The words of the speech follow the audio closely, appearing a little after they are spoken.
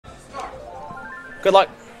Good luck.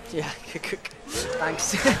 Yeah,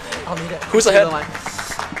 thanks. I'll need it. Who's ahead?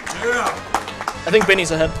 Yeah. I think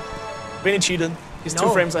Biinny's ahead. Biinny cheated. He's 2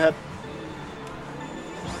 frames ahead.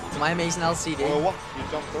 It's my amazing LCD. Oh, what? You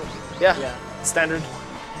jumped first? Yeah. Standard.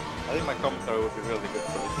 I think my commentary would be really good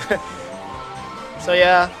for this. So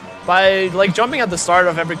yeah, by like jumping at the start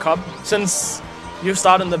of every cup, since you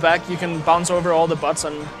start in the back, you can bounce over all the butts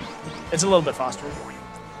and it's a little bit faster.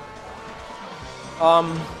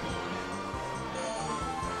 I'm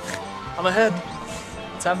ahead.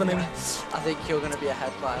 It's happening. I think you're going to be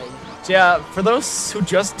ahead by... So yeah, for those who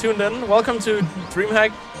just tuned in, welcome to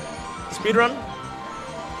DreamHack Speedrun.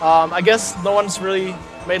 I guess no one's really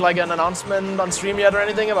made like an announcement on stream yet or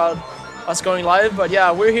anything about us going live, but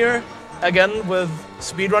yeah, we're here again with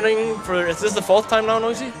speedrunning for, is this the 4th time now,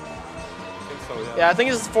 Noisy? I think so, yeah. Yeah, I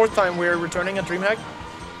think it's the 4th time we're returning at DreamHack.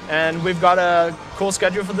 And we've got a cool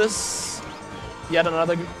schedule for this. Yet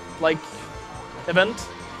another, like, event.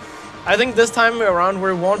 I think this time around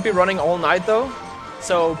we won't be running all night though,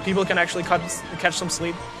 so people can actually catch some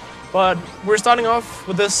sleep. But we're starting off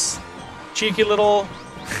with this cheeky little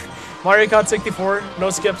Mario Kart 64 no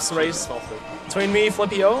skips race between me,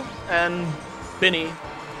 Flippy-O, and Biinny.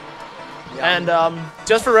 Yeah. And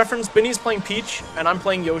just for reference, Biinny's playing Peach and I'm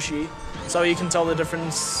playing Yoshi, so you can tell the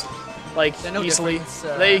difference like no easily. difference,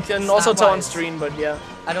 they can also tell on stat-wise. stream, but yeah.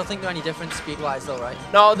 I don't think they're any different speed-wise though, right?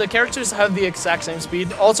 No, the characters have the exact same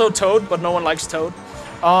speed. Also Toad, but no one likes Toad.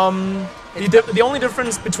 The only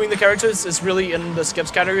difference between the characters is really in the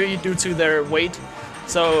skips category due to their weight.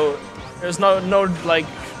 So there's no like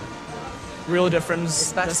real difference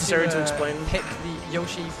It's best necessary to to explain. pick the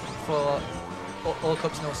Yoshi for all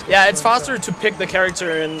cups, no skips. Yeah, it's faster to pick the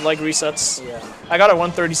character in like resets. Yeah. I got a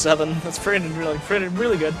 137. That's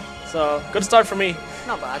really good. So good start for me.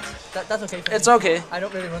 Not bad. That's okay for It's me. okay. I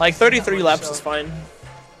don't really run Like the speed that 33 much, laps so- is fine.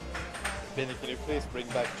 Biinny, can you please bring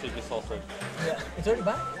back Chibi Saucer? Yeah. It's already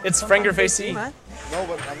back. It's Franger Face E. Man. No,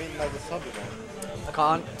 but I mean like the sub, you know. I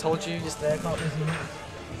can't. Told you just there. Can't resume it.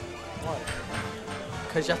 Why?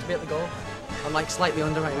 Because you have to be at the goal. I'm like slightly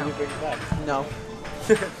under right Will you now. bring it back? No.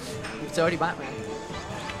 It's already back, man.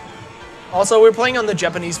 Also, we're playing on the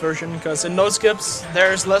Japanese version because in no skips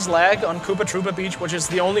there's less lag on Koopa Troopa Beach, which is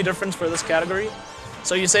the only difference for this category.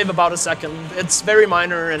 So you save about a second. It's very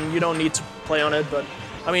minor and you don't need to play on it, but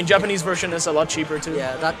I mean Japanese version is a lot cheaper too.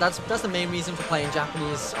 Yeah, that's the main reason for playing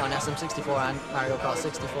Japanese on SM64 and Mario Kart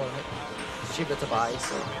 64. Right? It's cheaper to buy,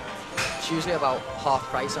 so it's usually about half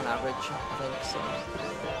price on average, I think. So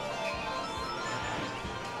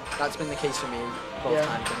that's been the case for me both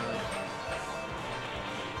times anyway.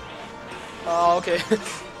 Oh, okay.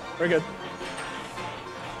 We're good.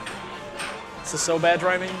 This is so bad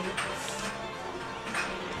driving.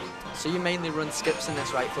 So you mainly run skips in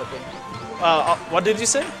this, right, Flippy? What did you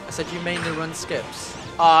say? I said you mainly run skips.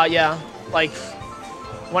 Yeah. Like,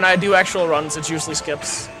 when I do actual runs, it's usually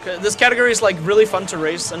skips. This category is like really fun to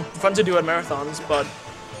race and fun to do at marathons, but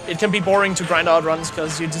it can be boring to grind out runs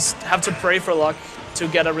because you just have to pray for luck to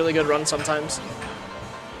get a really good run sometimes.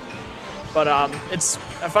 But it's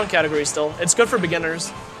a fun category still. It's good for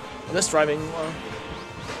beginners. This driving,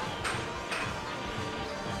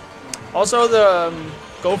 Also, the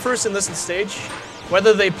gophers in this stage,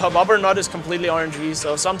 whether they pop up or not is completely RNG.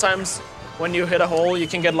 So sometimes when you hit a hole, you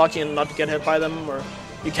can get lucky and not get hit by them, or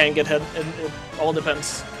you can't get hit. It all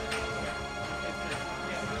depends.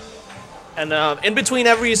 And in between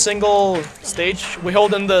every single stage, we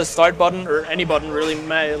hold in the start button, or any button really,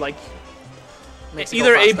 like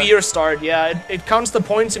either A, B, or start. Yeah, it counts the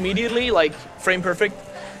points immediately, like frame perfect,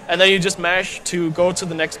 and then you just mash to go to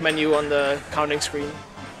the next menu on the counting screen.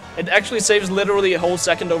 It actually saves literally a whole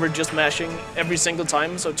second over just mashing every single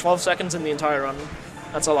time, so 12 seconds in the entire run.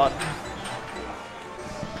 That's a lot.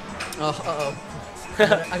 Oh,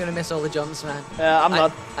 I'm gonna miss all the jumps, man. Yeah, I'm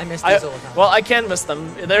not. I miss these all the time. Well, I can miss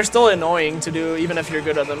them. They're still annoying to do, even if you're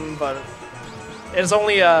good at them, but it's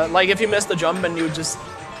only, like, if you miss the jump and you just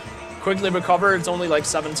quickly recover, it's only like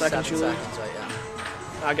 7 seconds usually. 7 seconds,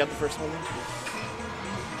 right, yeah. I got the first one.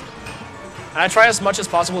 And I try as much as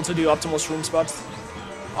possible to do optimal shroom spots.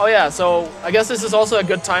 Oh yeah, so I guess this is also a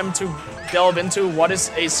good time to delve into what is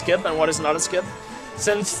a skip and what is not a skip.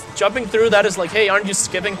 Since jumping through that is like, hey, aren't you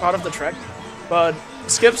skipping part of the track? But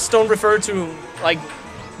skips don't refer to like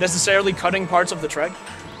necessarily cutting parts of the track.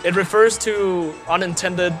 It refers to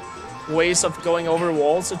unintended ways of going over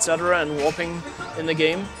walls, etc., and warping in the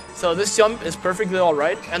game. So this jump is perfectly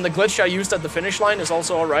alright, and the glitch I used at the finish line is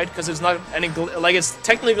also alright because it's not any like it's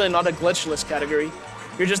technically not a glitchless category.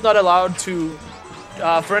 You're just not allowed to,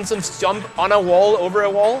 for instance, jump on a wall over a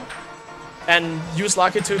wall, and use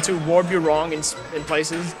Lucky to warp you wrong in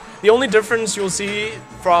places. The only difference you'll see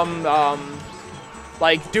from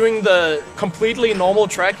like doing the completely normal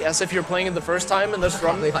track as if you're playing it the first time in this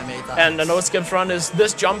run, I made that. and a no skips run is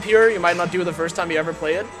this jump here you might not do the first time you ever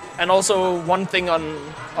play it. And also one thing on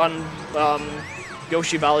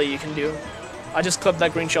Yoshi Valley you can do. I just clipped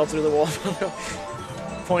that green shell through the wall.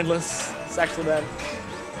 Pointless. It's actually bad.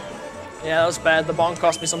 Yeah, that was bad. The bonk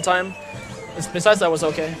cost me some time. Besides that was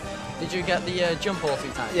okay. Did you get the jump all 3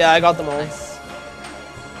 times? Yeah, I got them all. Nice.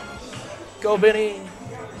 Go Biinny!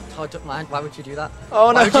 Oh, don't mind. Why would you do that?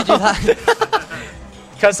 Oh no! Why would you do that?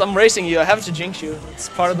 Because I'm racing you, I have to jinx you. It's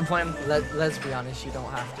part of the plan. Let's be honest, you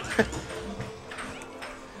don't have to.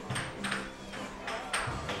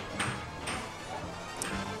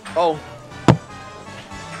 Oh.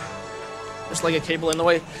 There's like a cable in the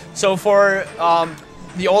way. So for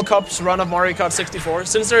the All Cups run of Mario Kart 64,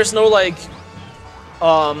 since there's no like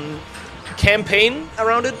campaign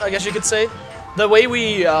around it, I guess you could say, the way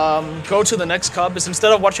we go to the next cup is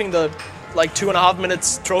instead of watching the like 2.5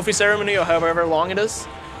 minutes trophy ceremony or however long it is,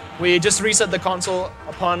 we just reset the console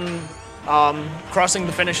upon crossing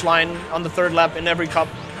the finish line on the 3rd lap in every cup.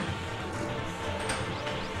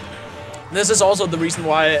 This is also the reason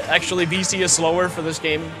why actually VC is slower for this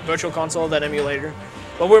game, Virtual Console, than emulator.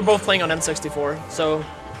 But we're both playing on N64, so...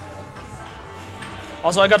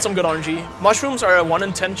 Also, I got some good RNG. Mushrooms are a 1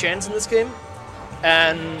 in 10 chance in this game,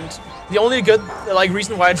 and the only good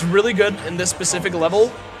reason why it's really good in this specific level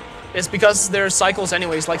is because there's cycles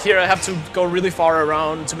anyways. Like here, I have to go really far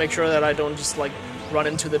around to make sure that I don't just like run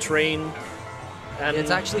into the train. And it's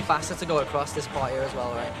actually faster to go across this part here as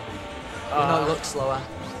well, right? You know, it looks slower.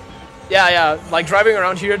 Yeah, like driving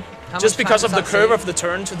around here, just because of the curve save? of the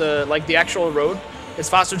turn to the actual road, it's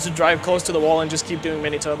faster to drive close to the wall and just keep doing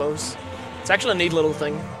mini turbos. It's actually a neat little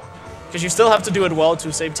thing, because you still have to do it well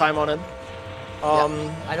to save time on it.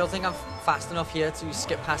 Yeah. I don't think I'm fast enough here to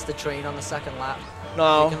skip past the train on the 2nd lap.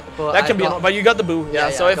 No, that can be, but you got the boo. Yeah,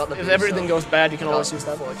 so if everything goes bad, you can always use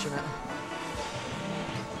that. Fortunate.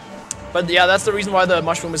 But yeah, that's the reason why the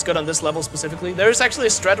mushroom is good on this level specifically. There's actually a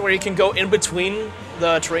strat where you can go in between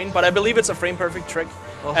the train, but I believe it's a frame perfect trick.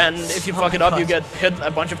 Oh. And if you fuck it up, you get hit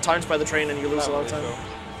a bunch of times by the train and you lose a lot of time.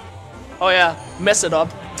 Oh yeah, mess it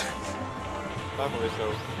up. Family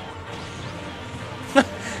show.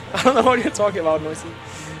 I don't know what you're talking about, Noisy.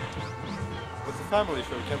 It's a family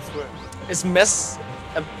show, you can't swear. Is mess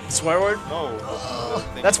a swear word? No.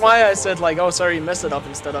 That's why I said like, oh sorry, you messed it up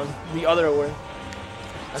instead of the other word.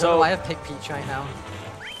 I don't know why I have picked Peach right now.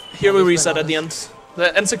 Here we reset at the end.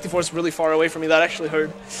 The N64 is really far away from me, that actually hurt.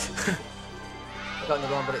 I got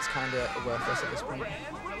another one, but it's kind of worthless at this point.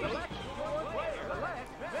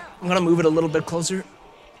 I'm gonna move it a little bit closer.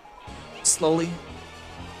 Slowly.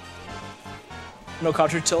 No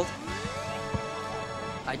cartridge tilt.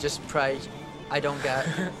 I just pray I don't get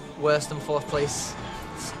worse than 4th place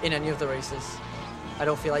in any of the races. I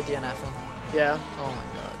don't feel like DNFing. Yeah. Oh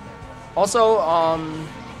my god. Also,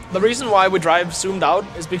 the reason why we drive zoomed out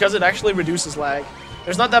is because it actually reduces lag.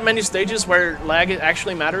 There's not that many stages where lag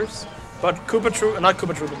actually matters, but not Koopa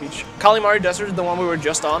Troopa Beach, Kalimari Desert, the one we were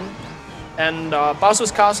just on, and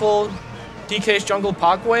Bowser's Castle, DK's Jungle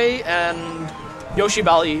Parkway, and Yoshi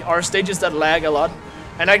Valley are stages that lag a lot.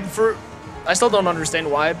 And I still don't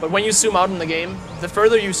understand why, but when you zoom out in the game, the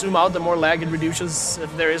further you zoom out, the more lag it reduces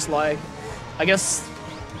if there is lag. I guess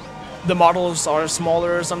the models are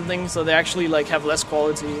smaller or something, so they actually like have less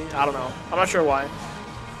quality. I don't know. I'm not sure why.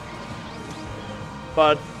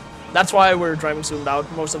 But that's why we're driving zoomed out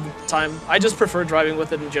most of the time. I just prefer driving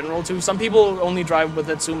with it in general too. Some people only drive with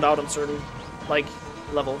it zoomed out on certain like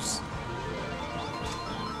levels.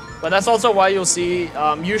 But that's also why you'll see,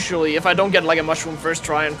 usually, if I don't get like a mushroom first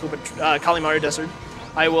try on Kalimari Desert,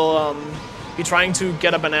 I will be trying to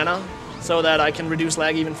get a banana so that I can reduce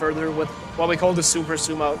lag even further with what we call the super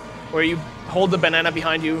zoom out, where you hold the banana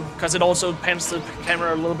behind you, because it also pans the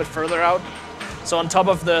camera a little bit further out. So on top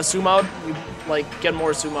of the zoom out, you like get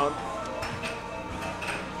more zoom out.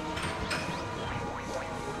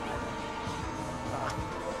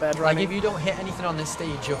 Bad driving. Like if you don't hit anything on this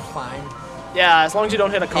stage, you're fine. Yeah, as long as you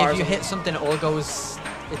don't hit a car. If you hit something, it all goes...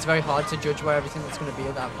 It's very hard to judge where everything that's going to be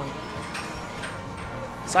at that point.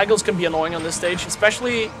 Cycles can be annoying on this stage,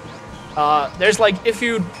 especially... there's like, if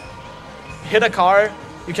you hit a car,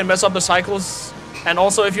 you can mess up the cycles. And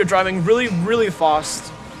also if you're driving really, really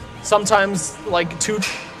fast, sometimes like 2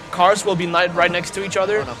 cars will be right next to each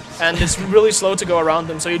other. Oh, no. And it's really slow to go around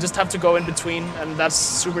them, so you just have to go in between, and that's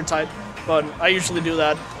super tight. But I usually do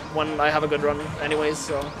that when I have a good run anyways,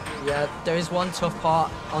 so... Yeah, there is one tough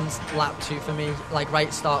part on lap 2 for me, like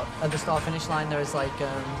at the start finish line, there is like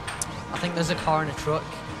I think there's a car and a truck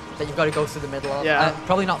that you've got to go through the middle of. Yeah.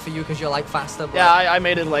 Probably not for you because you're like faster. But Yeah, I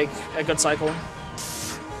made it like a good cycle.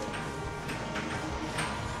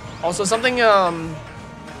 Also something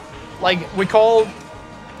like we call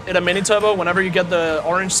it a mini turbo whenever you get the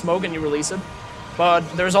orange smoke and you release it. But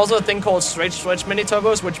there's also a thing called straight switch mini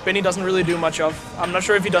turbos, which Biinny doesn't really do much of. I'm not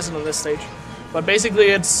sure if he does it on this stage. But basically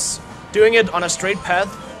it's doing it on a straight path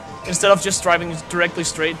instead of just driving directly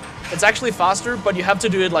straight. It's actually faster, but you have to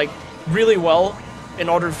do it like really well in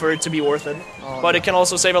order for it to be worth it. Oh, but it can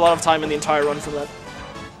also save a lot of time in the entire run from that.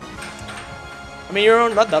 I mean,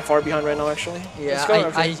 you're not that far behind right now, actually. Yeah,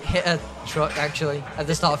 I hit a truck actually at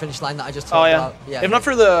the start finish line that I just talked about. Yeah. If not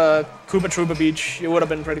for the Koopa Troopa Beach, you would have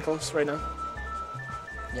been pretty close right now.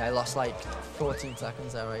 Yeah, I lost like 14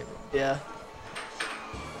 seconds there, right? Yeah.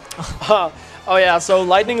 Oh yeah, so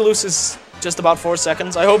Lightning loses just about 4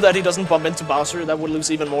 seconds. I hope that he doesn't bump into Bowser. That would lose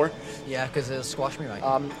even more. Yeah, because it'll squash me,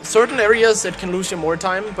 right? Certain areas it can lose you more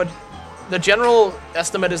time, but the general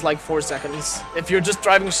estimate is like 4 seconds. If you're just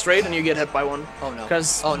driving straight and you get hit by one. Oh no.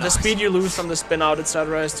 Because the the speed you lose from the spin out,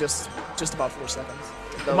 etc., is just about 4 seconds.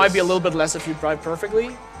 It might be a little bit less if you drive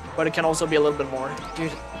perfectly, but it can also be a little bit more.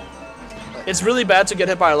 Dude. It's really bad to get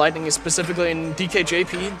hit by a lightning, specifically in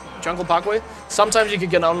DKJP, Jungle Parkway. Sometimes you can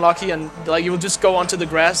get unlucky and like you will just go onto the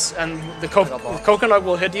grass and the coconut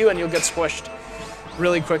will hit you and you'll get squished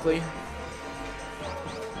really quickly.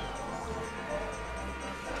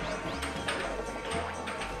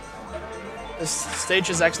 This stage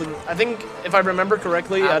is actually, I think, if I remember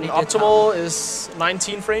correctly, an optimal is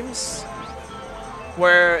 19 frames,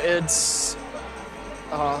 where it's,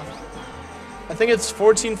 I think it's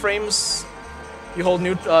 14 frames. You hold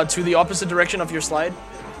to the opposite direction of your slide.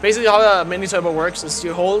 Basically, how a mini turbo works is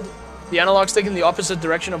you hold the analog stick in the opposite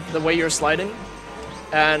direction of the way you're sliding,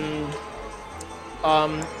 and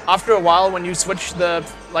after a while, when you switch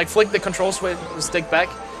flick the control stick back,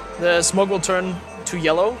 the smoke will turn to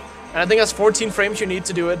yellow. And I think that's 14 frames you need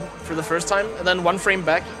to do it for the first time, and then 1 frame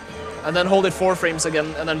back, and then hold it 4 frames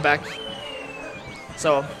again, and then back.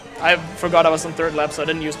 So I forgot I was on 3rd lap, so I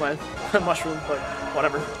didn't use my mushroom, but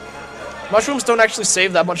whatever. Mushrooms don't actually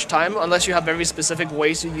save that much time unless you have very specific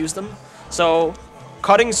ways you use them. So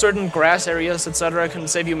cutting certain grass areas, etc., can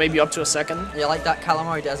save you maybe up to a second. Yeah, like that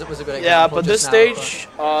Calamari Desert was a good example. Yeah, but this stage,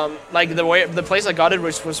 like the place I got it,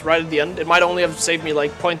 which was right at the end, it might only have saved me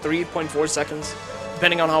like 0.3, 0.4 seconds,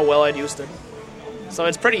 depending on how well I'd used it. So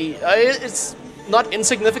it's pretty, it's not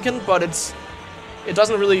insignificant, but it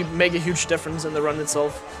doesn't really make a huge difference in the run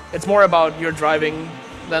itself. It's more about your driving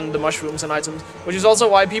than the mushrooms and items, which is also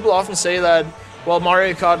why people often say that, well,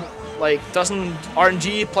 Mario Kart doesn't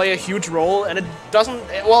RNG play a huge role, and it doesn't.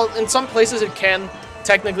 Well, in some places it can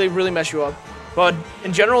technically really mess you up, but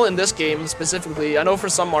in general in this game specifically, I know for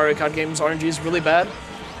some Mario Kart games RNG is really bad,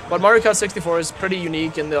 but Mario Kart 64 is pretty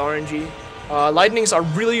unique in the RNG. Lightnings are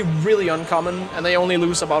really, really uncommon, and they only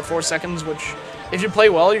lose about 4 seconds, which if you play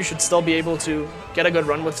well, you should still be able to get a good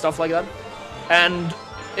run with stuff like that. And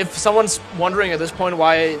if someone's wondering at this point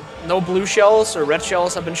why no blue shells or red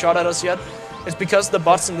shells have been shot at us yet, it's because the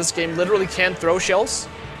bots in this game literally can't throw shells.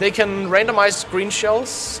 They can randomize green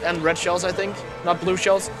shells and red shells, I think, not blue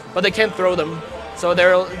shells, but they can't throw them. So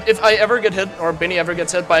if I ever get hit, or Biinny ever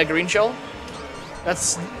gets hit by a green shell,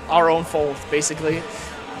 that's our own fault, basically.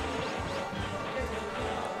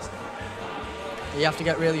 You have to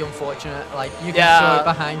get really unfortunate. Like you can throw it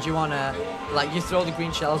behind you on a, like you throw the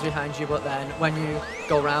green shells behind you, but then when you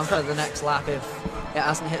go around for the next lap, if it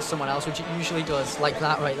hasn't hit someone else, which it usually does, like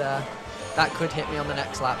that right there, that could hit me on the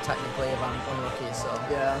next lap technically if I'm unlucky. So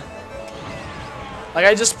yeah, like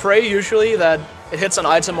I just pray usually that it hits an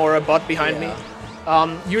item or a bot behind me.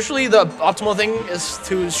 Usually the optimal thing is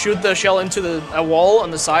to shoot the shell into a wall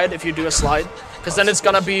on the side if you do a slide, because then it's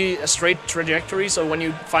gonna be a straight trajectory. So when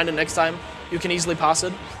you find it next time, you can easily pass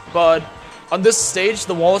it. But on this stage,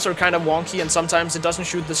 the walls are kind of wonky, and sometimes it doesn't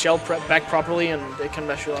shoot the shell back properly, and it can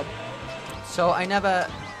mess you up. So I never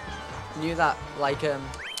knew that. Like,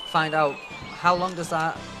 find out how long does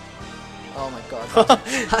that? Oh my god!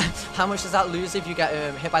 How much does that lose if you get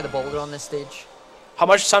hit by the boulder on this stage? How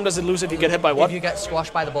much time does it lose if you get hit by what? If you get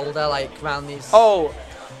squashed by the boulder, like around these. Oh.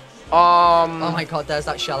 Oh my god, there's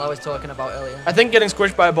that shell I was talking about earlier. I think getting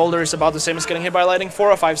squished by a boulder is about the same as getting hit by lightning, 4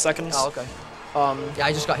 or 5 seconds. Oh, okay. Yeah,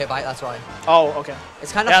 I just got hit by it, that's why. Oh, okay.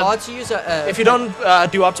 It's kind of hard to use a... if you don't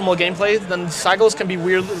do optimal gameplay, then cycles can be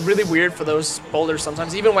really weird for those boulders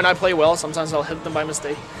sometimes. Even when I play well, sometimes I'll hit them by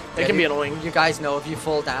mistake. It can be annoying. You guys know if you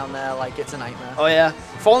fall down there, like, it's a nightmare. Oh yeah.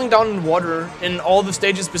 Falling down in water, in all the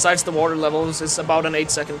stages besides the water levels, is about an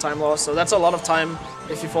 8-second time loss. So that's a lot of time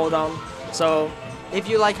if you fall down. So If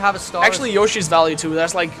you like have a star... Actually, Yoshi's Valley too,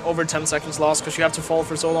 that's like over 10 seconds lost because you have to fall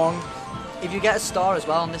for so long. If you get a star as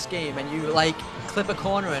well in this game and you like clip a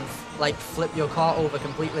corner and like flip your car over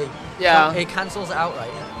completely, yeah, it cancels it out, right?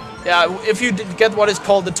 Yeah, if you get what is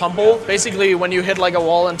called the tumble, basically when you hit like a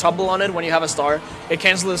wall and tumble on it when you have a star, it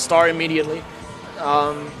cancels the star immediately.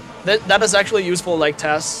 That is actually useful like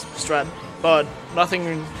TAS strat, but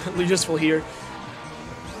nothing really useful here.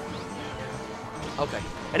 Okay.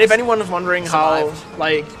 And if anyone is wondering how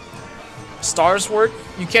like stars work,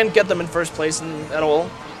 you can't get them in first place at all.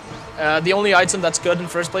 The only item that's good in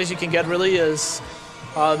first place you can get really is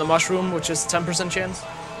the mushroom, which is 10% chance.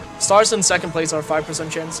 Stars in second place are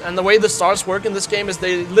 5% chance. And the way the stars work in this game is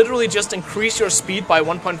they literally just increase your speed by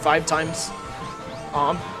 1.5 times.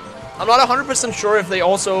 I'm not 100% sure if they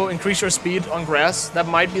also increase your speed on grass. That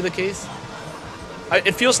might be the case.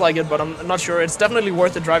 It feels like it, but I'm not sure. It's definitely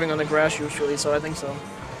worth it driving on the grass usually, so I think so.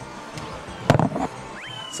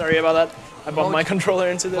 Sorry about that. I bumped my controller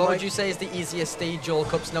into the mic. What would you say is the easiest stage Joel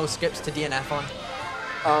Cups no skips to DNF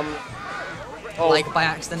on? Like by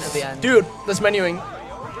accident at the end. Dude, this menuing.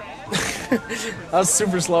 That was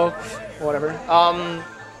super slow. Whatever.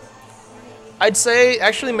 I'd say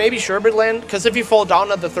actually maybe Sherbet Land, because if you fall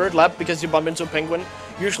down at the third lap because you bump into a penguin,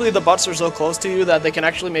 usually the bots are so close to you that they can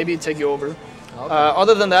actually maybe take you over. Okay.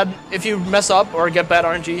 Other than that, if you mess up or get bad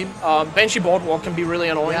RNG, Banshee Boardwalk can be really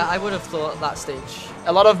annoying. Yeah, I would have thought that stage.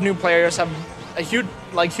 A lot of new players have a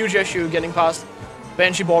huge issue getting past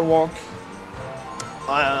Banshee Boardwalk.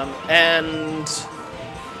 And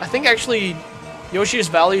I think actually Yoshi's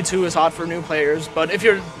Valley 2 is hard for new players, but if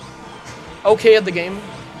you're okay at the game,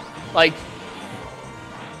 like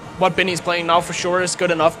what Biinny's playing now for sure is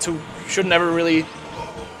good enough to should never really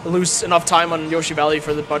lose enough time on Yoshi Valley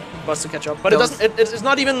for the bots to catch up. But it's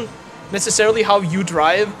not even necessarily how you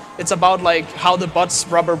drive, it's about like how the bots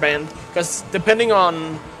rubber band, because depending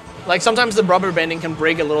on like sometimes the rubber banding can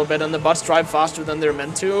break a little bit and the bots drive faster than they're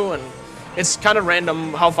meant to, and it's kind of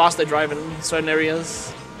random how fast they drive in certain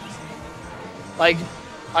areas. Like,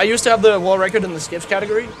 I used to have the world record in the skips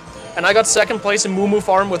category, and I got second place in Moo Moo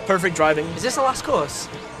Farm with perfect driving. Is this the last course?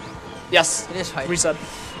 Yes. It is, right? Reset.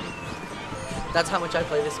 That's how much I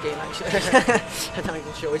play this game, actually. I'm not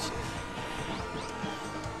even sure which.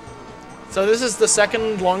 So this is the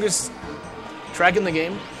second longest track in the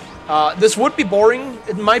game. This would be boring.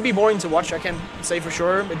 It might be boring to watch, I can't say for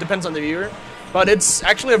sure. It depends on the viewer. But it's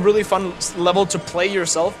actually a really fun level to play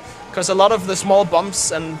yourself, because a lot of the small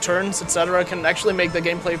bumps and turns, etc., can actually make the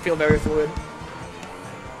gameplay feel very fluid.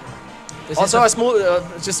 Also,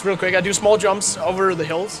 just real quick, I do small jumps over the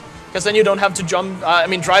hills, because then you don't have to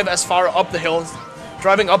drive as far up the hills.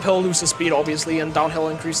 Driving uphill loses speed, obviously, and downhill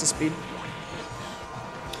increases speed.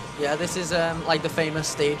 Yeah, this is like the famous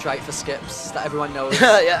stage right for skips that everyone knows.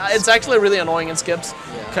 Yeah, it's actually really annoying in skips,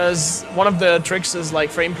 because one of the tricks is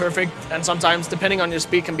like frame perfect, and sometimes, depending on your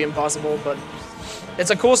speed, can be impossible, but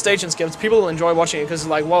it's a cool stage in skips. People will enjoy watching it, because it's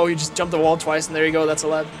like, whoa, you just jumped the wall twice, and there you go, that's a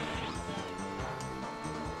lap.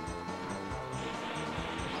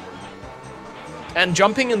 And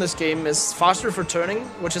jumping in this game is faster for turning,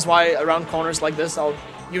 which is why around corners like this, I'll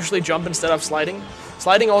usually jump instead of sliding.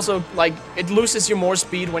 Sliding also, like, it loses you more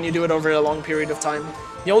speed when you do it over a long period of time.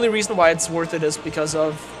 The only reason why it's worth it is because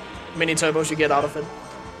of mini turbos you get out of it.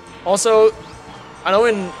 Also, I know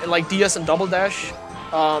in like DS and Double Dash,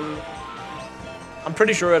 I'm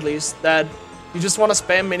pretty sure at least, that you just want to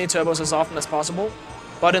spam mini turbos as often as possible.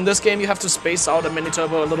 But in this game you have to space out a mini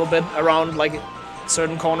turbo a little bit around like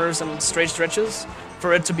certain corners and straight stretches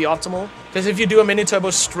for it to be optimal. Because if you do a mini turbo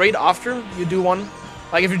straight after you do one,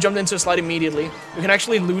 like if you jumped into a slide immediately, you can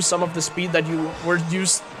actually lose some of the speed that you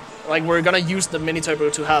were gonna use the mini turbo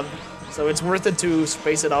to have. So it's worth it to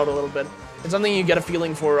space it out a little bit. It's something you get a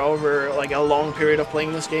feeling for over like a long period of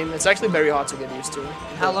playing this game. It's actually very hard to get used to.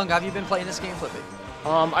 And how long have you been playing this game, Flippy?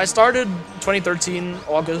 I started 2013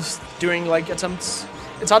 August doing like attempts.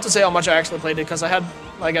 It's hard to say how much I actually played it because I had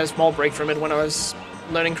like a small break from it when I was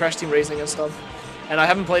learning Crash Team Racing and stuff. And I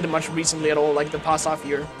haven't played it much recently at all, like the past half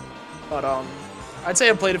year. But I'd say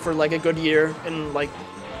I played it for like a good year in like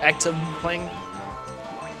active playing.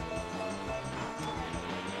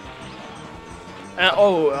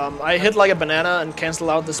 I hit like a banana and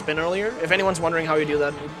canceled out the spin earlier. If anyone's wondering how you do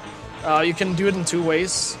that, you can do it in two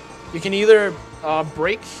ways. You can either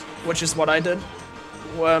brake, which is what I did.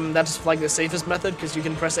 That's like the safest method because you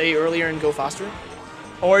can press A earlier and go faster.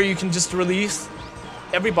 Or you can just release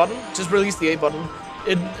every button, just release the A button.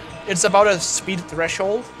 It's about a speed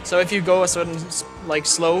threshold, so if you go a certain like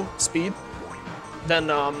slow speed,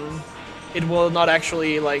 then it will not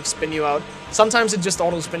actually like spin you out. Sometimes it just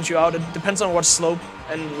auto spins you out. It depends on what slope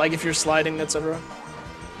and like if you're sliding, etc.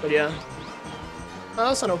 But yeah.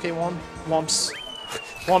 That's an okay Womp.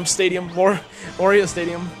 Womp Stadium. Wario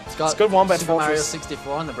Stadium. It's got good Wombat Super Mario Fortress.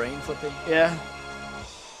 64 on the brain flippy. Yeah.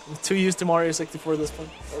 I'm too used to Mario 64 at this point.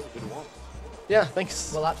 That was a good one. Yeah,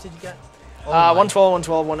 thanks. What laps did you get? 112,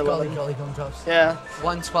 112, 111. Golly gumdrops. Yeah.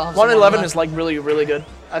 112. 111 is like really, really good.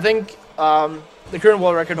 I think the current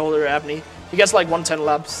world record holder, Abney, he gets like 110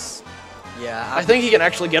 laps. Yeah. I think he can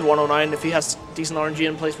actually get 109 if he has decent RNG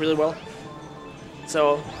and plays really well.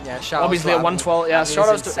 So, yeah, shout obviously out at to 112, yeah, Abney shout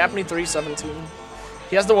is outs to insane. Abney 317.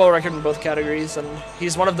 He has the world record in both categories, and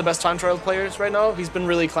he's one of the best time trial players right now. He's been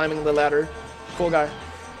really climbing the ladder. Cool guy.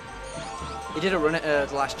 He did a run at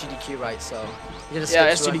the last GDQ, right? So he did a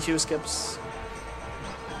Yeah, skips run. SGDQ skips.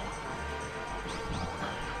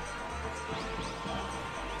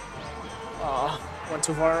 Went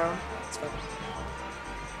too far around. It's fine.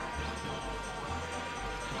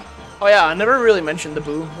 Oh yeah, I never really mentioned the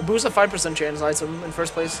Boo. The Boo's a 5% chance item in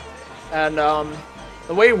first place. And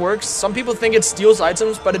the way it works, some people think it steals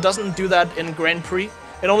items, but it doesn't do that in Grand Prix.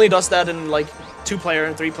 It only does that in like 2-player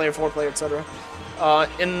and 3-player, 4-player, etc.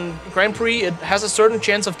 In Grand Prix, it has a certain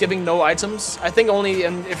chance of giving no items. I think only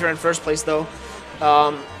if you're in first place though.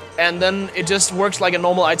 And then it just works like a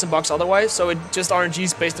normal item box otherwise, so it just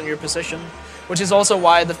RNGs based on your position. Which is also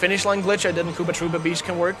why the finish line glitch I did in Koopa Troopa Beach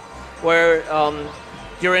can work, where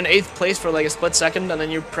you're in 8th place for like a split second, and then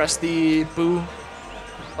you press the Boo,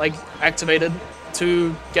 like activated,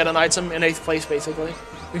 to get an item in 8th place basically.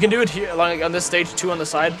 You can do it here, like on this stage 2 on the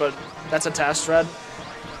side, but that's a task strat,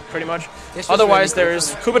 pretty much. Otherwise, really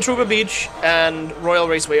there's Koopa Troopa Beach and Royal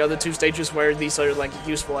Raceway are the 2 stages where these are like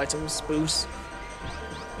useful items, Boos.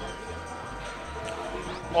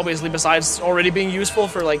 Obviously, besides already being useful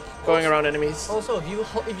for like going around enemies. Also,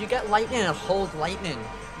 if you get lightning and hold lightning,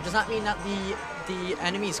 does that mean that the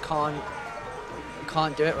enemies can't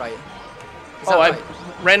do it right? Is that I right?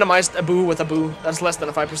 randomized a Boo with a Boo. That's less than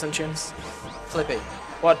a 5% chance. Flippy.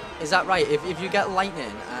 What? Is that right? If you get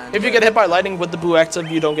lightning and If you get hit by lightning with the Boo active,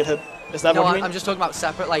 you don't get hit. Is that no, what you mean? I'm just talking about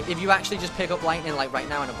separate. Like, if you actually just pick up lightning, like right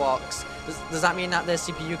now in a box, does that mean that the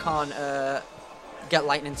CPU can't get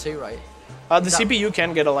lightning too, right? The CPU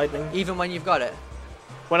can get a lightning. Even when you've got it?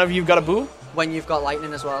 Whenever you've got a Boo? When you've got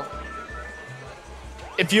lightning as well?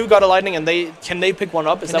 If you've got a lightning and can they pick one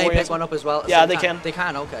up? Is Can that they what you're pick one up as well? Yeah, So they can. They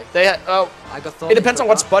can, okay. I got thought It depends on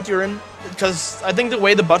what spot you're in, because I think the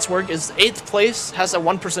way the butts work is 8th place has a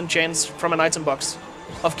 1% chance from an item box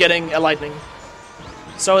of getting a lightning.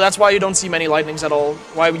 So that's why you don't see many lightnings at all.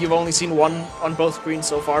 Why you've only seen one on both screens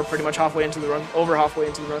so far, pretty much halfway into the run, over halfway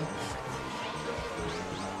into the run.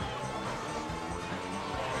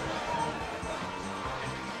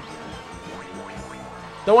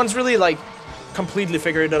 No one's really like completely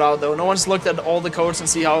figured it out though. No one's looked at all the codes and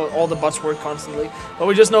see how all the butts work constantly. But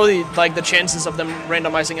we just know the chances of them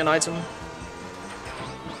randomizing an item.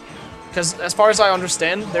 Because as far as I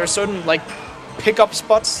understand, there are certain like pickup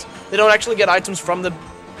spots. They don't actually get items from the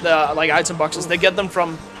like item boxes. They get them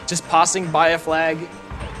from just passing by a flag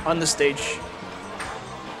on the stage.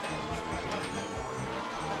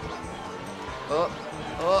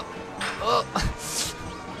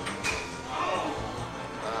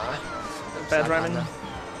 Bad rhyming.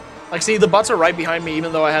 Like, see, the butts are right behind me,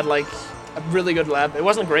 even though I had like a really good lap. It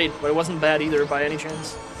wasn't great, but it wasn't bad either by any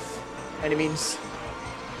chance, any means.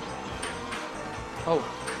 Oh,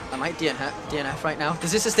 I might DNF right now.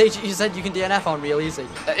 Is this a stage you said you can DNF on real easy?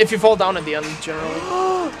 If you fall down at the end,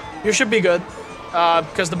 generally, you should be good,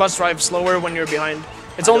 because the butts drive slower when you're behind.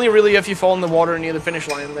 It's only really if you fall in the water near the finish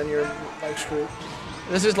line, then you're like screwed.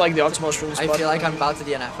 This is like the optimal shroom spot. I feel like I'm about to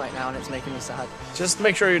DNF right now, and it's making me sad. Just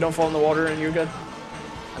make sure you don't fall in the water, and you're good.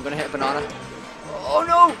 I'm gonna hit a banana. Oh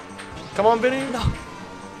no! Come on, Biinny. No.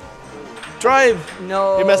 Drive!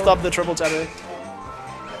 No. You messed up the triple tether.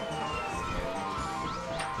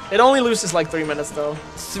 It only loses like 3 minutes though.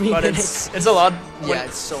 3 but minutes. it's a lot. Yeah,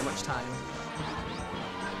 it's so much time.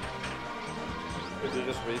 Did you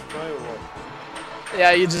just retry or what?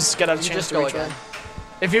 Yeah, you just get a You chance just to go retry. again.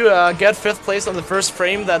 If you get 5th place on the first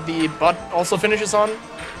frame that the butt also finishes on,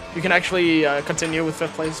 you can actually continue with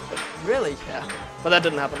 5th place. But Really? yeah, but that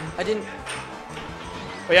didn't happen. I didn't.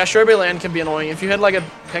 But yeah, Sherby Land can be annoying. If you hit like a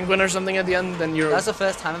penguin or something at the end, then you're... That's the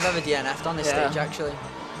first time I've ever DNF'd on this Yeah. stage, actually.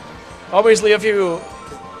 Obviously, if you...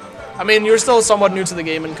 I mean, you're still somewhat new to the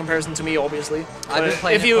game in comparison to me, obviously. I've been But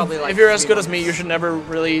playing if it you probably, like, if you're as 3 good as me, months. you should never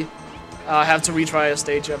really have to retry a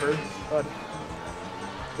stage ever. But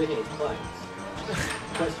Biinny, thanks.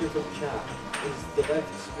 Question from chat. Is the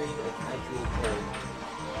left screen a casual play?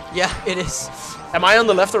 Yeah, it is. am I on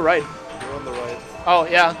the left or right? You're on the right. Oh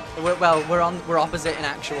yeah. We're opposite in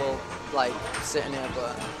actual, like, sitting here,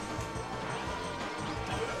 but...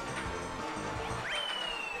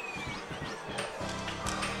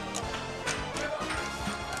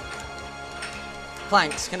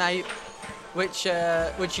 Planks, can I... Which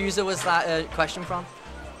user was that question from?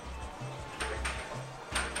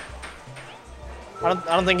 I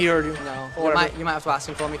don't think he heard you. No. Or You might have to ask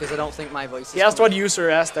him for me because I don't think my voice is... He asked what user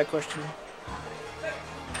asked that question.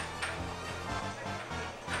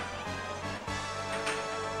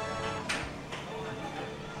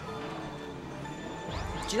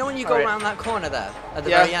 Do you know when you go around that corner there, at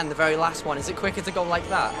the very end, the very last one, is it quicker to go like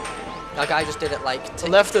that? That guy just did it like... The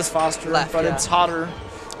left is faster, but it's harder.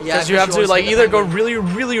 Yeah, because you have to like either go really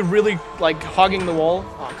like hogging the wall.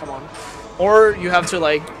 Oh, come on. Or you have to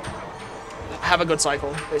like have a good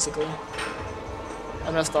cycle, basically.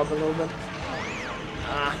 I messed up a little bit.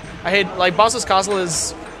 I hate, like, Boss's Castle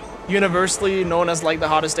is universally known as like the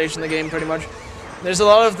hottest stage in the game, pretty much. There's a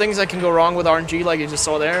lot of things that can go wrong with RNG, like you just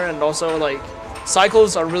saw there, and also like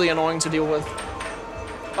cycles are really annoying to deal with.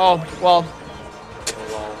 Oh, well.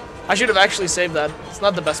 I should have actually saved that. It's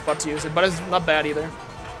not the best spot to use it, but it's not bad either.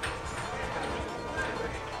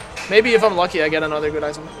 Maybe if I'm lucky, I get another good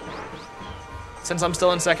item. Since I'm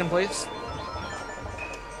still in second place.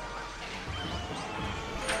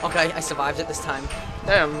 Okay, I survived it this time.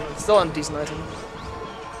 Damn, it's still a decent item.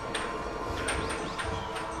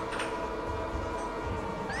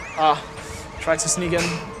 Try to sneak in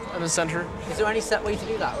the center. Is there any set way to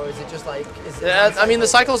do that, or is it just like... Yeah, I mean, the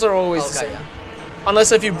cycles are always the same. Yeah.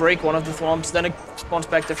 Unless if you break one of the thwomps, then it spawns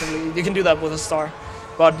back differently. You can do that with a star.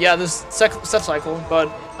 But yeah, this step cycle, but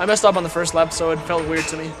I messed up on the first lap, so it felt weird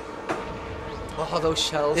to me. Oh, those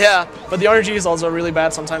shells. Yeah, but the RNG is also really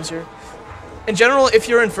bad sometimes here. In general, if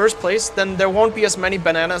you're in first place, then there won't be as many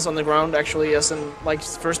bananas on the ground, actually, as in, like,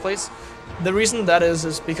 first place. The reason that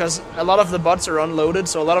is because a lot of the bots are unloaded,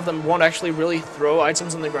 so a lot of them won't actually really throw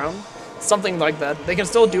items on the ground. Something like that. They can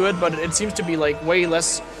still do it, but it seems to be, like, way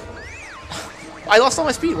less... I lost all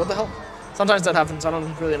my speed, what the hell? Sometimes that happens, I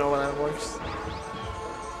don't really know when that works.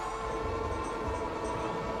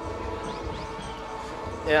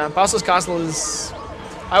 Yeah, Bowser's Castle is...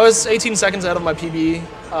 I was 18 seconds ahead of my PB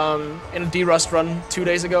in a D-Rust run 2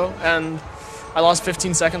 days ago, and I lost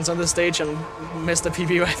 15 seconds on this stage and missed the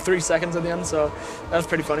PB by 3 seconds at the end, so that was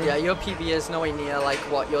pretty funny. Yeah, your PB is nowhere near like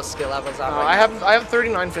what your skill levels are right now. I have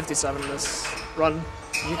 39.57 this run,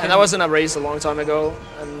 and that was in a race a long time ago,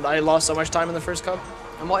 and I lost so much time in the first cup.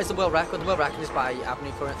 And what is the world record? The world record is by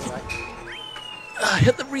Abney currently, right?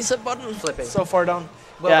 Hit the reset button. Flipping. So far down.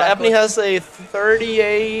 World yeah, record. Abney has a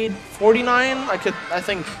 38.49. I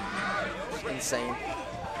think. Insane.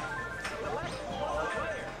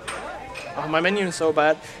 Oh, my menu is so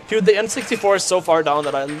bad. Dude, the N64 is so far down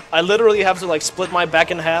that I literally have to like split my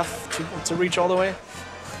back in half to reach all the way.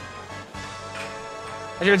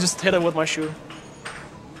 I should just hit it with my shoe.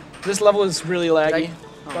 This level is really laggy.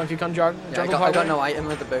 Donkey Kong Yeah, I got no item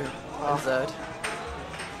with the boot. In third.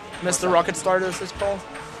 Mr. Rocket Starter, is this called?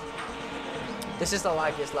 This is the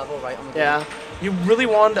laggiest level right on the game. Yeah. You really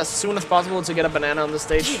want as soon as possible to get a banana on the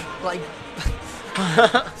stage. Like...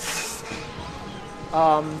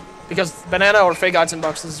 because banana or fake item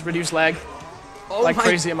boxes reduce lag. Oh like my...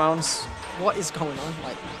 crazy amounts. What is going on?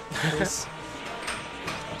 Like, this...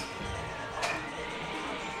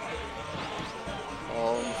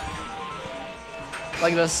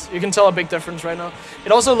 Like this. You can tell a big difference right now.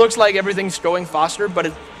 It also looks like everything's going faster,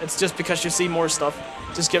 but it's just because you see more stuff.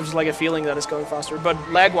 It just gives like a feeling that it's going faster. But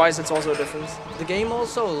lag-wise, it's also a difference. The game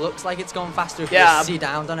also looks like it's going faster if yeah. you see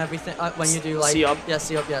down on everything. When you do like... See up. Yeah,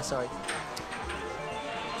 see up, yeah, sorry.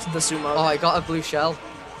 The zoom out. Oh, I got a blue shell.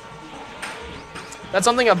 That's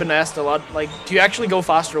something I've been asked a lot. Like, do you actually go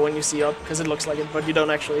faster when you see up? Because it looks like it, but you don't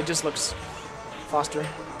actually. It just looks faster.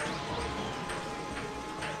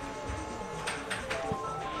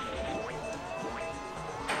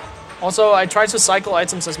 Also, I try to cycle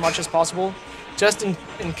items as much as possible, just in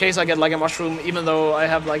case I get like a mushroom, even though I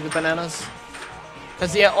have like the bananas.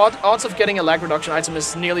 Because the odds of getting a lag reduction item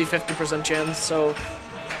is nearly 50% chance, so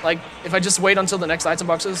like if I just wait until the next item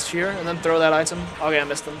box is here and then throw that item, okay, I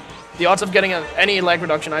missed them. The odds of getting any lag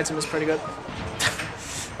reduction item is pretty good.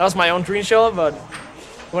 That was my own green shell, but I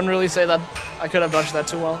wouldn't really say that I could have dodged that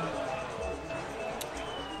too well.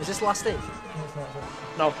 Is this last stage?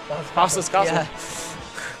 No, past this castle. Yeah.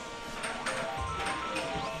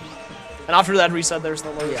 And after that reset, there's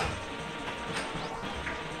no more. Yeah.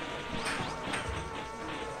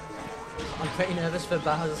 I'm pretty nervous for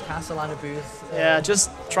Bowser's Castle and a booth. Yeah,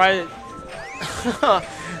 just try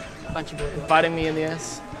Bunch of biting me in the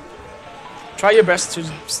ass. Try your best to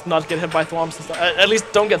just not get hit by thwomps and stuff. At least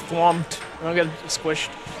don't get thwomped. Don't get squished.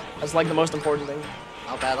 That's like the most important thing.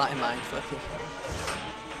 I'll bear that in mind, Flippy.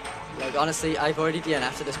 Like, honestly, I've already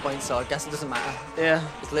DNF'd at this point, so I guess it doesn't matter. Yeah.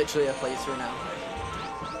 It's literally a playthrough now.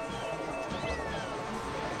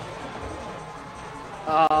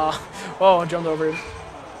 Oh, I jumped over it.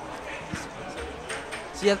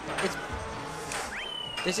 So yeah,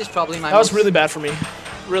 this is probably my. That was really bad for me.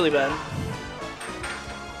 Really bad.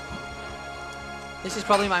 This is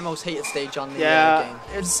probably my most hated stage on the game.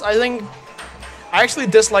 I think I actually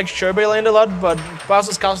dislike Sherbet Land a lot, but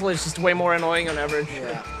Bowser's Castle is just way more annoying on average.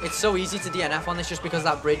 Yeah, it's so easy to DNF on this just because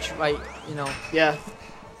that bridge, right? You know. Yeah.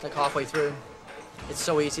 Like halfway through, it's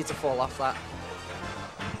so easy to fall off that.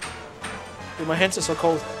 Dude, my hands are so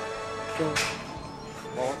cold. Oh,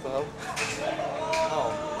 what the hell?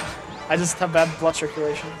 Oh. I just have bad blood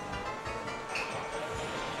circulation.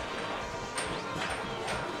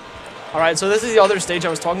 Alright, so this is the other stage I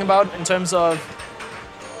was talking about in terms of,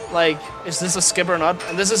 like, is this a skip or not?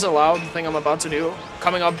 And this is allowed, the thing I'm about to do,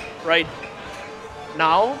 coming up right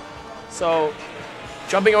now. So,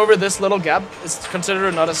 jumping over this little gap is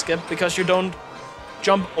considered not a skip because you don't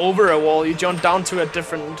jump over a wall, you jump down to a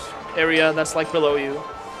different area that's like below you.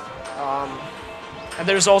 And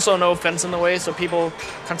there's also no fence in the way, so people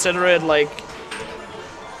consider it like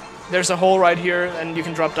there's a hole right here and you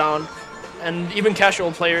can drop down. And even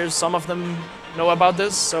casual players, some of them know about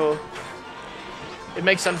this, so it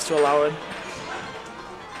makes sense to allow it.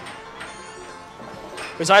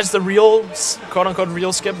 Besides the real, quote-unquote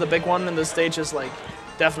real skip, the big one in this stage is like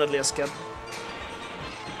definitely a skip.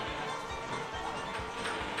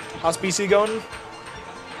 How's BC going?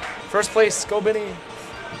 First place, go Biinny.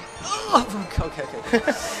 Oh, okay.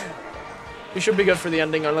 You should be good for the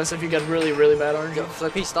ending, unless if you get really, really bad, aren't you?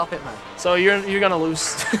 Flippy, stop it, man. So you're gonna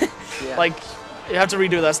lose. Yeah. Like, you have to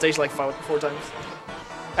redo that stage like four times.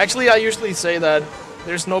 Actually, I usually say that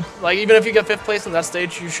there's no, like, even if you get 5th place in that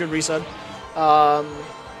stage, you should reset.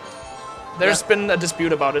 There's been a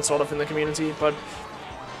dispute about it, sort of, in the community, but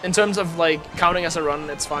in terms of, like, counting as a run,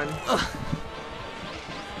 it's fine.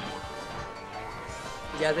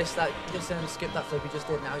 Yeah, this skip that Flippy just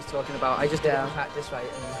did now he's talking about. I just did it in practice, right?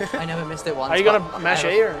 And I never missed it once. Are you gonna mash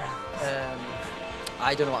A or?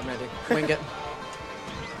 I don't know what I'm gonna do. Wing it.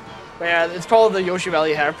 But yeah, it's probably the Yoshi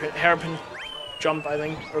Valley hairpin jump, I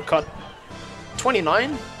think, or cut.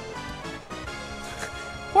 29?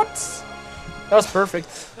 What? That was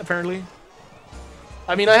perfect, apparently.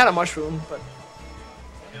 I mean, I had a mushroom, but...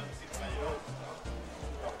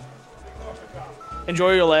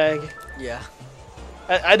 Enjoy your lag. Yeah.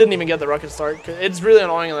 I didn't even get the rocket start. It's really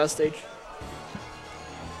annoying on that stage.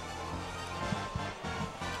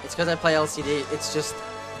 It's because I play LCD. It's just...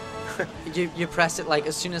 you press it like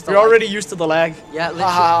as soon as the You're already used to the lag. Yeah,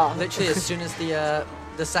 literally as soon as the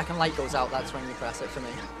second light goes out, that's when you press it for me.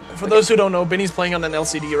 For those who don't know, Biinny's playing on an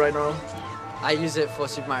LCD right now. I use it for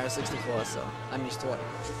Super Mario 64, so I'm used to it.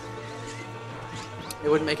 It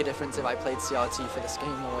wouldn't make a difference if I played CRT for this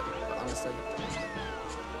game, though, honestly.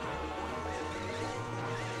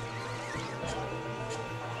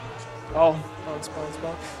 Oh, it's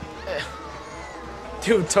ball.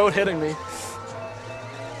 Dude, Toad hitting me.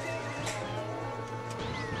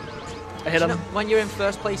 I hit him. You know, when you're in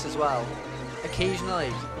first place as well,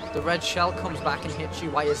 occasionally the red shell comes back and hits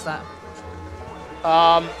you. Why is that?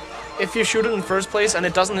 If you shoot it in first place and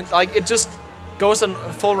it doesn't, like, it just goes a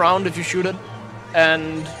full round if you shoot it,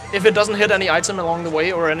 and if it doesn't hit any item along the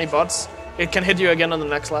way or any bots, it can hit you again on the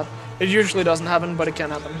next lap. It usually doesn't happen, but it can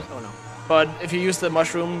happen. Oh no. But if you use the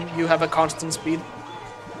mushroom, you have a constant speed.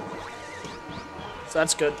 So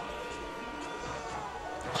that's good.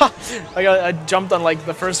 Ha! I jumped on like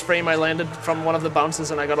the first frame I landed from one of the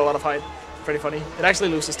bounces and I got a lot of height. Pretty funny. It actually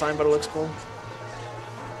loses time, but it looks cool.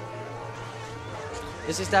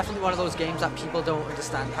 This is definitely one of those games that people don't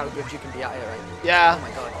understand how good you can be at it, right? Yeah. Oh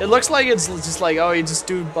my god. It looks like it's just like, oh, you just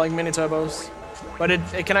do like mini turbos. But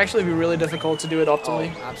it can actually be really difficult to do it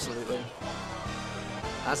optimally. Oh, absolutely.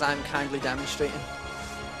 As I'm kindly demonstrating.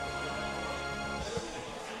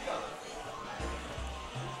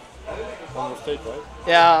 On the stage, right?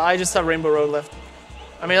 Yeah, I just have Rainbow Road left.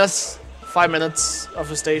 I mean, that's 5 minutes of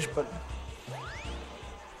the stage, but...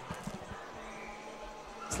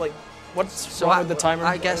 It's like, what's wrong with the timer?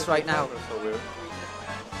 I guess right now.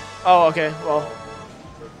 Oh, okay, well...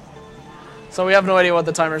 So we have no idea what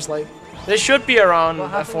the timer's like. This should be around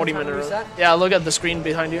a 40-minute road. Yeah, look at the screen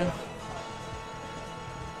behind you.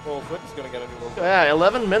 Well, Flip's gonna get a new one. Yeah,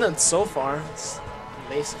 11 minutes so far. It's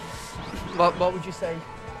amazing. What would you say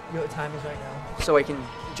your time is right now? So I can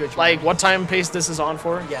judge. Like, what time pace this is on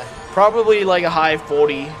for? Yeah. Probably like a high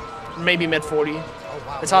 40, maybe mid 40. Oh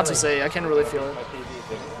wow. It's hard to say, I can't really feel it.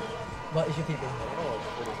 What is your PB?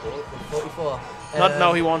 44.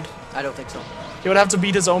 No, he won't. I don't think so. He would have to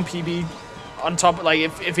beat his own PB on top, like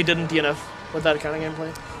if he didn't DNF with that kind of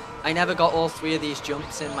gameplay. I never got all 3 of these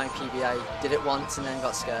jumps in my PB. I did it once and then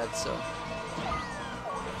got scared, so.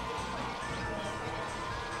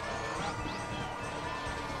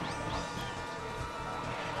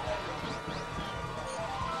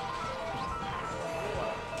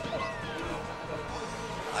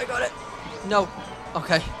 I got it. No.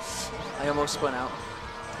 Okay. I almost spun out.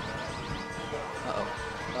 Uh-oh.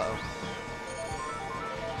 Uh-oh.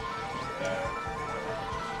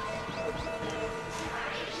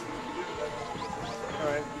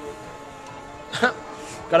 Alright.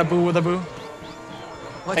 Got a boo with a boo.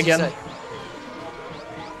 What did Again. you say?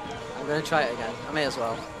 I'm gonna try it again. I may as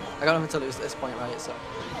well. I got nothing to lose at this point, right? So.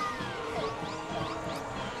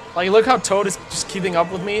 Like, look how Toad is just keeping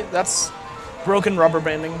up with me. That's broken rubber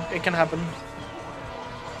banding. It can happen.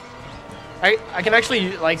 I can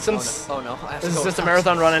actually, like, since Oh no. I have to this is go just a fast.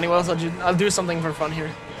 marathon run anyway, so I'll do something for fun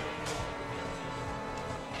here.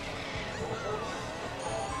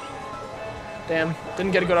 Damn,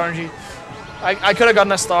 didn't get a good RNG. I could have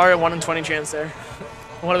gotten a star, a 1 in 20 chance there.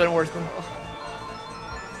 It would have been worth it.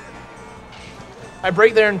 I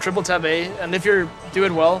break there in triple tab A, and if you do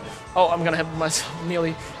it well, oh, I'm gonna hit myself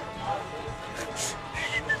nearly.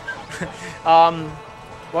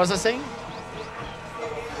 What was I saying?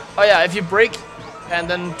 Oh yeah, if you break and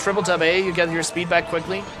then triple tab A, you get your speed back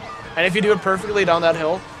quickly. And if you do it perfectly down that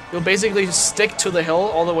hill, you'll basically stick to the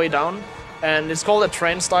hill all the way down. And it's called a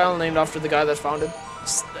train style, named after the guy that found it.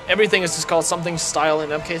 Everything is just called something style in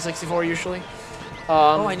MK64 usually.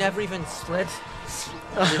 Oh, I never even slid.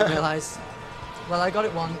 I didn't realize. Well, I got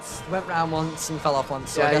it once, went round once, and fell off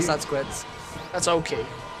once, so Yeah, I guess that's quids. That's okay.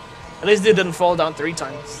 At least it didn't fall down 3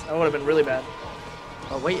 times. That would have been really bad.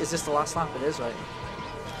 Oh wait, is this the last lap? It is, right?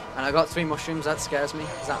 And I got 3 mushrooms, that scares me,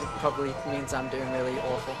 because that probably means I'm doing really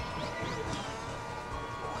awful.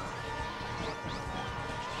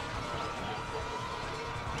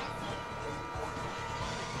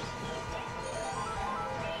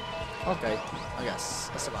 Okay, I guess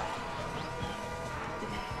I survived.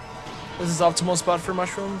 This is optimal spot for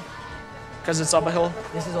mushroom, because it's up a hill.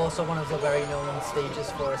 This is also one of the very known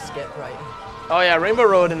stages for a skip, right? Oh yeah, Rainbow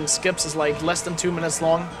Road in skips is like less than 2 minutes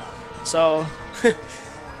long. So,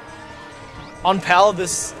 on PAL,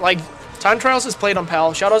 this, like, Time Trials is played on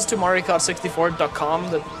PAL. Shoutouts to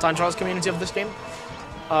MarioKart64.com, the Time Trials community of this game.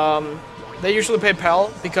 They usually play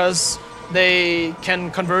PAL because they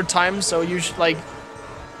can convert time, so like,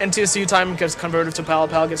 NTSC time gets converted to PAL,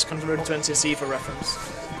 PAL gets converted to NTSC for reference.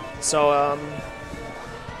 So,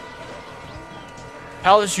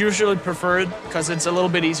 PAL is usually preferred because it's a little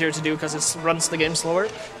bit easier to do because it runs the game slower.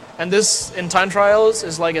 And this, in Time Trials,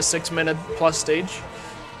 is like a 6-minute plus stage.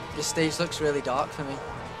 This stage looks really dark for me.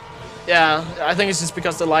 Yeah, I think it's just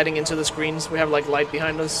because the lighting into the screens. We have like light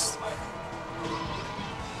behind us.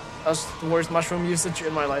 That's the worst mushroom usage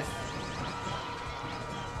in my life.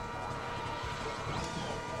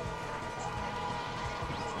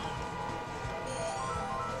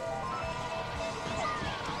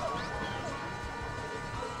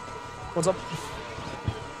 What's up?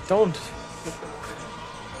 Don't.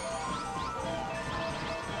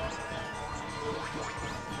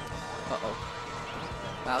 Uh-oh.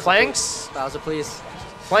 Bowser, Planks? Bowser, please.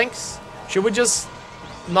 Planks? Should we just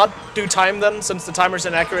not do time then, since the timer's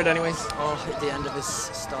inaccurate anyways? Oh, at the end of his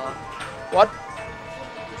star. What?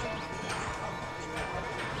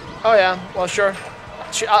 Oh yeah, well sure.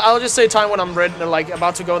 I'll just say time when I'm ready, like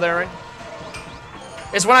about to go there, right?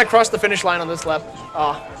 It's when I cross the finish line on this lap.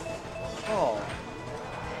 Ah. Oh.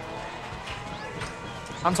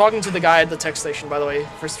 I'm talking to the guy at the tech station, by the way,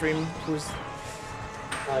 for stream, who's...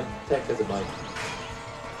 Tech has a mic.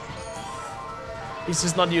 He's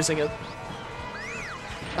just not using it.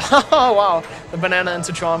 Oh wow, the banana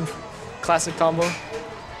into Chomp. Classic combo.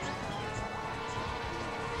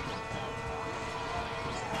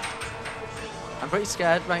 I'm pretty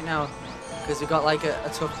scared right now, because we've got like a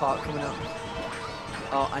tough part coming up.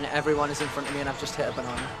 Oh, and everyone is in front of me and I've just hit a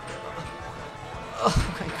banana.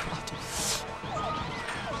 Oh my god.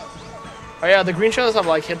 Oh yeah, the green shells have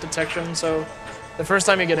like hit detection, so the first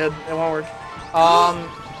time you get hit, it won't work.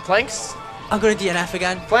 Planks? I'm gonna DNF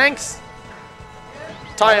again. Planks!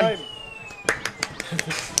 Time!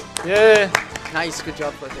 Yeah! Nice, good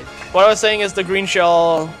job, buddy. What I was saying is the green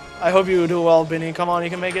shell, I hope you do well, Biinny. Come on,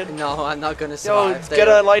 you can make it. No, I'm not gonna Yo, survive. get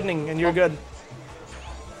a lightning and you're good.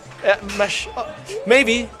 Mesh.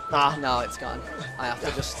 Maybe. Nah. No, it's gone. I have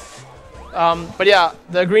to just... But yeah,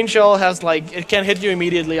 the green shell has like, it can hit you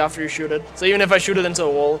immediately after you shoot it. So even if I shoot it into a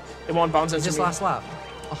wall, it won't bounce Is into this me. last lap?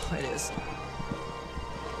 Oh, it is.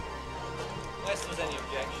 Unless there's any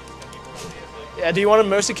objections, then you won't be able to. Yeah, do you want to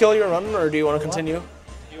mercy kill your run or do you want to continue?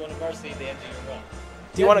 Do you want to mercy the end of your run?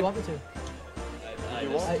 Do you want me to?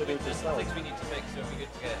 There's some things we need to fix, so it'd be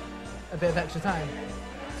good to get. A bit of extra time.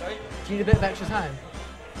 Sorry? Do you need a bit of extra time?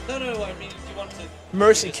 No, I mean, do you want to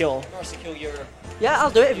mercy just kill? Mercy kill your. Yeah, I'll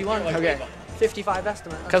do it if you want. Okay. 55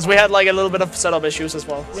 estimate. Because we had like a little bit of setup issues as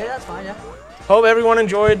well. Yeah, that's fine, yeah. hope everyone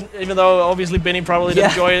enjoyed, even though obviously Biinny probably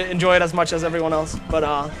didn't enjoy it as much as everyone else.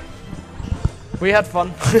 But we had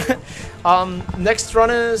fun. Next run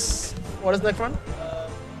is, what is the next run?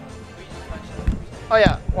 Oh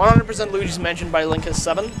yeah, 100% Luigi's Mansion by Link is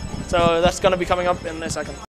 7. So that's gonna be coming up in a second.